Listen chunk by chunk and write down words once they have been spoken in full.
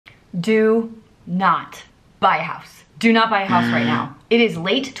do not buy a house. Do not buy a house right now. It is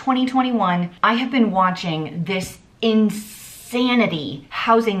late 2021. I have been watching this insanity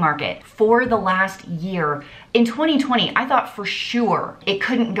housing market for the last year. In 2020, I thought for sure it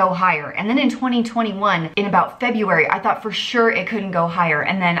couldn't go higher. And then in 2021, in about February, I thought for sure it couldn't go higher.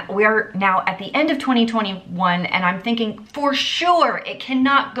 And then we're now at the end of 2021 and I'm thinking for sure it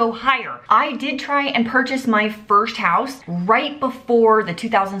cannot go higher. I did try and purchase my first house right before the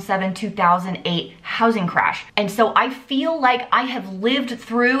 2007-2008 housing crash. And so I feel like I have lived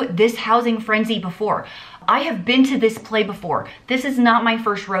through this housing frenzy before. I have been to this play before. This is not my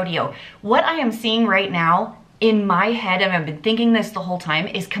first rodeo. What I am seeing right now in my head, and I've been thinking this the whole time,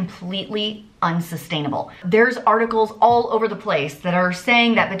 is completely unsustainable. There's articles all over the place that are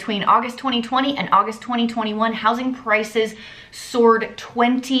saying that between August 2020 and August 2021, housing prices soared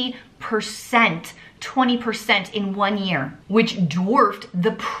 20% in 1 year, which dwarfed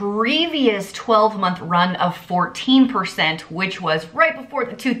the previous 12-month run of 14%, which was right before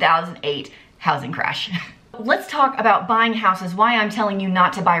the 2008 housing crash. Let's talk about buying houses, why I'm telling you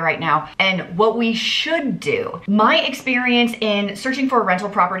not to buy right now, and what we should do. My experience in searching for a rental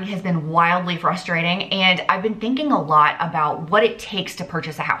property has been wildly frustrating, and I've been thinking a lot about what it takes to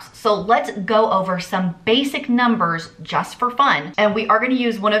purchase a house. So let's go over some basic numbers just for fun, and we are going to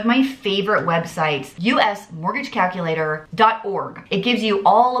use one of my favorite websites, usmortgagecalculator.org. It gives you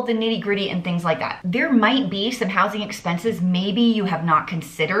all of the nitty-gritty and things like that. There might be some housing expenses maybe you have not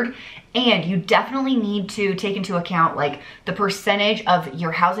considered, and you definitely need to take into account like the percentage of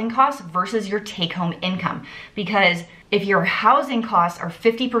your housing costs versus your take-home income. Because if your housing costs are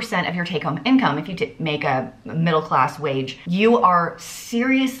 50% of your take-home income, if you make a middle-class wage, you are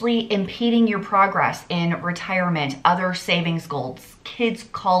seriously impeding your progress in retirement, other savings goals, kids'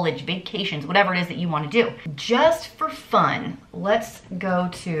 college, vacations, whatever it is that you want to do. Just for fun, let's go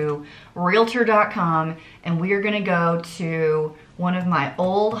to realtor.com and we are going to go to one of my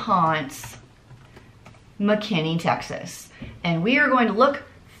old haunts, McKinney, Texas. And we are going to look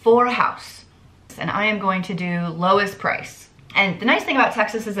for a house. And I am going to do lowest price. And the nice thing about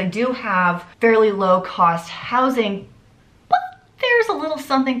Texas is I do have fairly low cost housing, but there's a little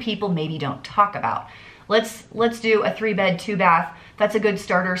something people maybe don't talk about. Let's do a 3-bed, 2-bath. That's a good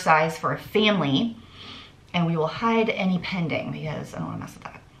starter size for a family. And we will hide any pending because I don't want to mess with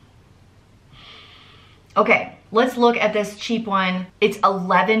that. Okay, let's look at this cheap one. It's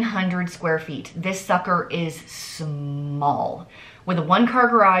 1,100 square feet. This sucker is small. With a 1-car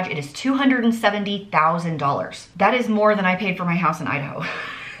garage, it is $270,000. That is more than I paid for my house in Idaho.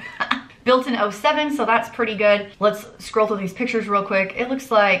 Built in 07, so that's pretty good. Let's scroll through these pictures real quick. It looks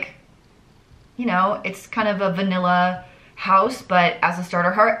like, you know, it's kind of a vanilla house, but as a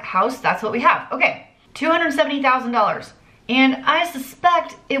starter house, that's what we have. Okay, $270,000. And I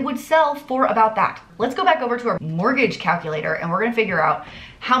suspect it would sell for about that. Let's go back over to our mortgage calculator and we're gonna figure out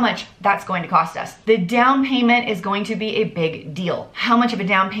how much that's going to cost us. The down payment is going to be a big deal. How much of a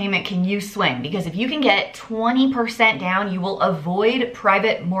down payment can you swing? Because if you can get 20% down, you will avoid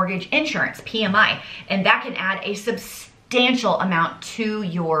private mortgage insurance, PMI, and that can add a substantial amount to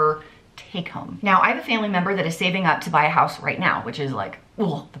your take home. Now, I have a family member that is saving up to buy a house right now, which is like,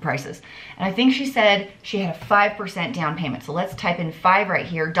 ooh, the prices. And I think she said she had a 5% down payment. So let's type in 5 right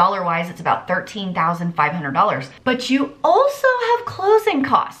here. Dollar-wise, it's about $13,500. But you also have closing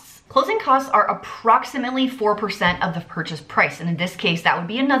costs. Closing costs are approximately 4% of the purchase price. And in this case, that would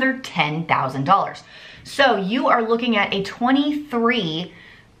be another $10,000. So you are looking at a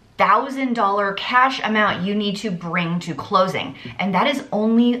 $23,000 cash amount you need to bring to closing. And that is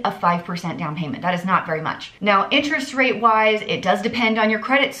only a 5% down payment. That is not very much. Now, interest rate wise, it does depend on your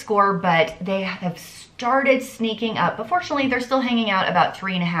credit score, but they have started sneaking up. But fortunately, they're still hanging out about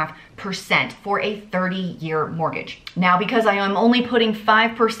 3.5% for a 30-year mortgage. Now, because I am only putting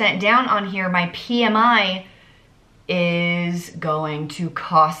 5% down on here, my PMI is going to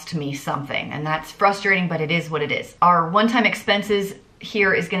cost me something. And that's frustrating, but it is what it is. Our one-time expenses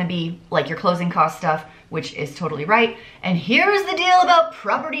here is going to be like your closing cost stuff, which is totally right. And here's the deal about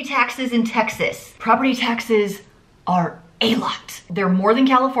property taxes in Texas. Property taxes are a lot. They're more than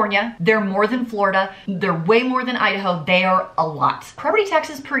California. They're more than Florida. They're way more than Idaho. They are a lot. Property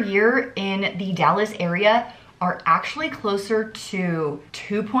taxes per year in the Dallas area are actually closer to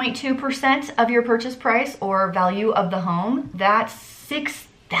 2.2% of your purchase price or value of the home. That's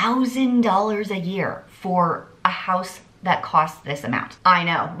 $6,000 a year for a house that costs this amount. I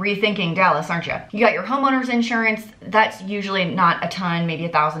know, rethinking Dallas, aren't you? You got your homeowner's insurance, that's usually not a ton, maybe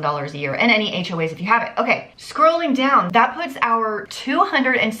 $1,000 a year, and any HOAs if you have it. Okay, scrolling down, that puts our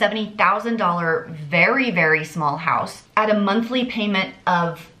 $270,000 very, very small house at a monthly payment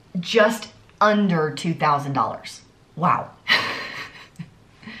of just under $2,000. Wow.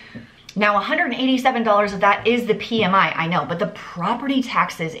 Now, $187 of that is the PMI, I know, but the property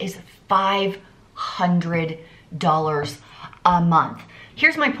taxes is $500 a month.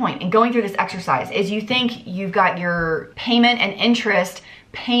 Here's my point in going through this exercise is you think you've got your payment and interest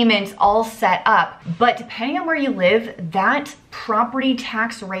payments all set up, but depending on where you live, that property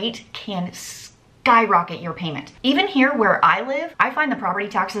tax rate can skyrocket your payment. Even here where I live, I find the property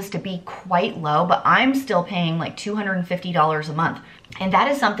taxes to be quite low, but I'm still paying like $250 a month. And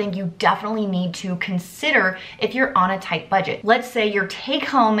that is something you definitely need to consider if you're on a tight budget. Let's say your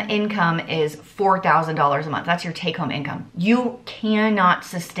take-home income is $4,000 a month. That's your take-home income. You cannot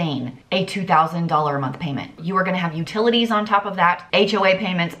sustain a $2,000 a month payment. You are gonna have utilities on top of that, HOA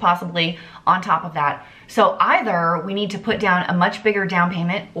payments possibly on top of that. So either we need to put down a much bigger down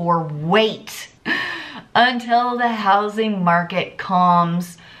payment or wait until the housing market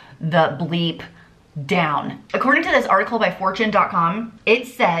calms the bleep down. According to this article by fortune.com, it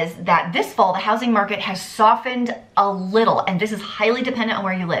says that this fall the housing market has softened a little, and this is highly dependent on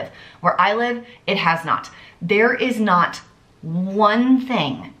where you live. Where I live, it has not. There is not one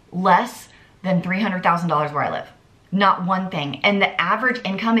thing less than $300,000 where I live. Not one thing. And the average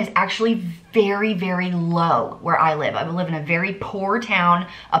income is actually very, very low where I live. I live in a very poor town,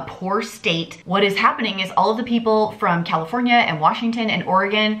 a poor state. What is happening is all of the people from California and Washington and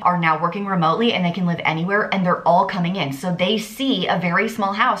Oregon are now working remotely and they can live anywhere and they're all coming in. So they see a very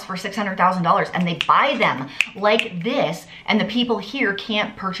small house for $600,000 and they buy them like this, and the people here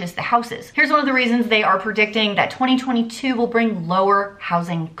can't purchase the houses. Here's one of the reasons they are predicting that 2022 will bring lower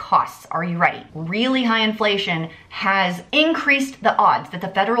housing costs. Are you ready? Really high inflation has increased the odds that the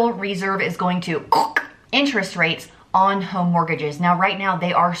Federal Reserve is going to interest rates on home mortgages. Now, right now,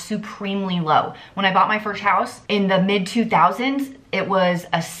 they are supremely low. When I bought my first house in the mid 2000s, it was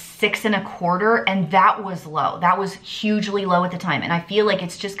a 6.25%, and that was low. That was hugely low at the time. And I feel like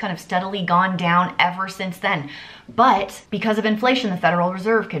it's just kind of steadily gone down ever since then. But because of inflation, the Federal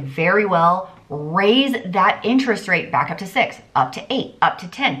Reserve could very well raise that interest rate back up to 6, up to 8, up to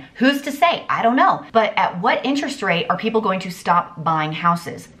 10. Who's to say? I don't know. But at what interest rate are people going to stop buying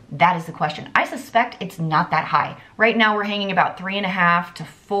houses? That is the question. I suspect it's not that high. Right now we're hanging about 3.5 to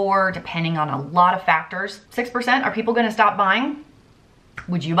 4, depending on a lot of factors. 6%, are people gonna stop buying?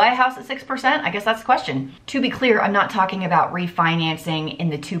 Would you buy a house at 6%? I guess that's the question. To be clear, I'm not talking about refinancing in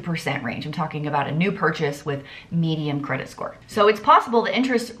the 2% range. I'm talking about a new purchase with medium credit score. So it's possible the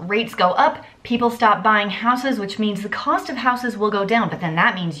interest rates go up, people stop buying houses, which means the cost of houses will go down, but then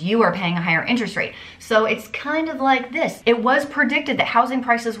that means you are paying a higher interest rate. So it's kind of like this. It was predicted that housing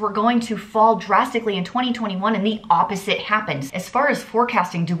prices were going to fall drastically in 2021, and the opposite happens. As far as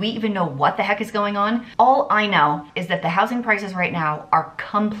forecasting, do we even know what the heck is going on? All I know is that the housing prices right now are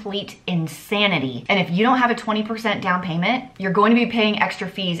complete insanity. And if you don't have a 20% down payment, you're going to be paying extra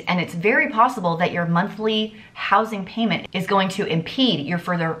fees, and it's very possible that your monthly housing payment is going to impede your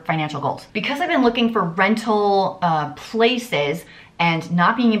further financial goals. Because I've been looking for rental places and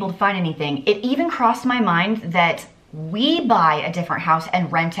not being able to find anything, it even crossed my mind that we buy a different house and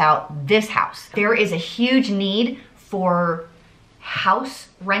rent out this house. There is a huge need for house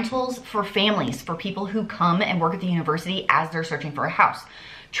rentals for families, for people who come and work at the university as they're searching for a house.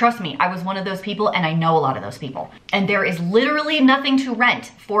 Trust me, I was one of those people, and I know a lot of those people. And there is literally nothing to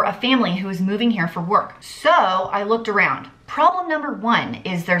rent for a family who is moving here for work. So I looked around. Problem number one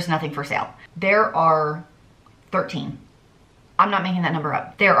is there's nothing for sale. There are 13. I'm not making that number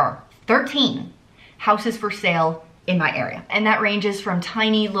up. There are 13 houses for sale in my area. And that ranges from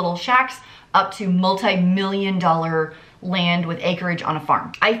tiny little shacks up to multi-million-dollar land with acreage on a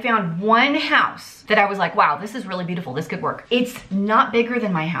farm. I found one house that I was like, wow, this is really beautiful. This could work. It's not bigger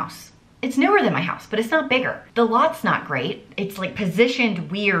than my house. It's newer than my house, but it's not bigger. The lot's not great. It's like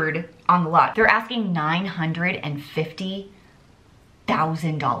positioned weird on the lot. They're asking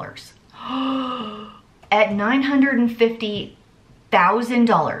 $950,000. At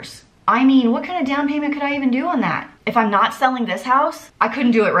 $950,000. I mean, what kind of down payment could I even do on that? If I'm not selling this house, I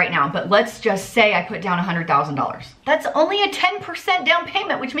couldn't do it right now, but let's just say I put down $100,000. That's only a 10% down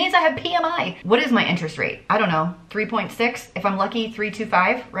payment, which means I have PMI. What is my interest rate? I don't know, 3.6? If I'm lucky,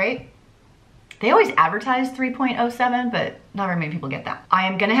 3.25, right? They always advertise 3.07, but not very many people get that. I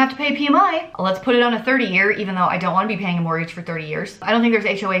am gonna have to pay PMI. Let's put it on a 30-year, even though I don't wanna be paying a mortgage for 30 years. I don't think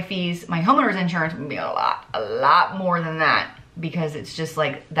there's HOA fees. My homeowner's insurance would be a lot more than that, because it's just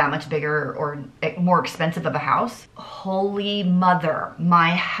like that much bigger or more expensive of a house. Holy mother,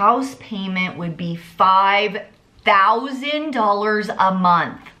 my house payment would be $5,000 a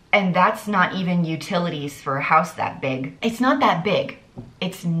month. And that's not even utilities for a house that big. It's not that big.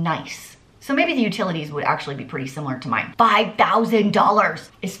 It's nice. So maybe the utilities would actually be pretty similar to mine. $5,000.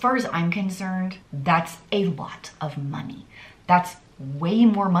 As far as I'm concerned, that's a lot of money. That's way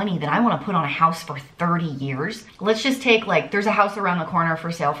more money than I want to put on a house for 30 years. Let's just take, like, there's a house around the corner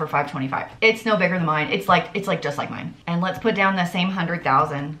for sale for $525. It's no bigger than mine. It's like just like mine. And let's put down the same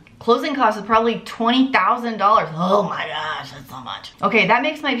 $100,000. Closing costs is probably $20,000. Oh my gosh, that's so much. Okay, that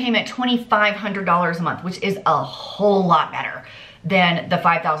makes my payment $2,500 a month, which is a whole lot better than the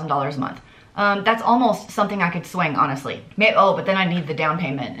 $5,000 a month. That's almost something I could swing, honestly. But then I need the down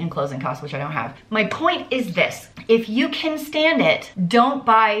payment and closing costs, which I don't have. My point is this: if you can stand it, don't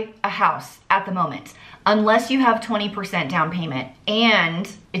buy a house at the moment unless you have 20% down payment and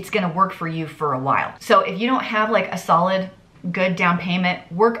it's gonna work for you for a while. So if you don't have like a solid, good down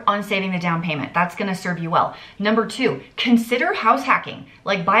payment, work on saving the down payment. That's gonna serve you well. Number 2, consider house hacking.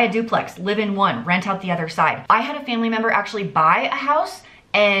 Like, buy a duplex, live in one, rent out the other side. I had a family member actually buy a house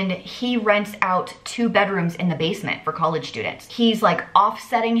and he rents out 2 bedrooms in the basement for college students. He's like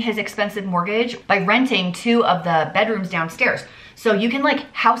offsetting his expensive mortgage by renting 2 of the bedrooms downstairs. So you can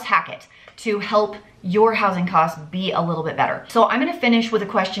like house hack it to help your housing costs be a little bit better. So I'm gonna finish with a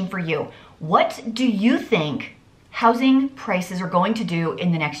question for you. What do you think housing prices are going to do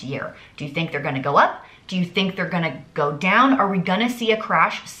in the next year? Do you think they're gonna go up? Do you think they're gonna go down? Are we gonna see a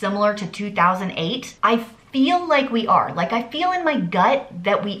crash similar to 2008? I feel like we are. Like, I feel in my gut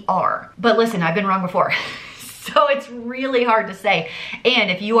that we are. But listen, I've been wrong before. So it's really hard to say.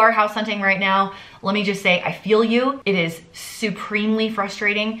 And if you are house hunting right now, let me just say, I feel you. It is supremely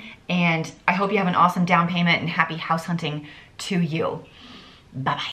frustrating. And I hope you have an awesome down payment and happy house hunting to you. Bye-bye.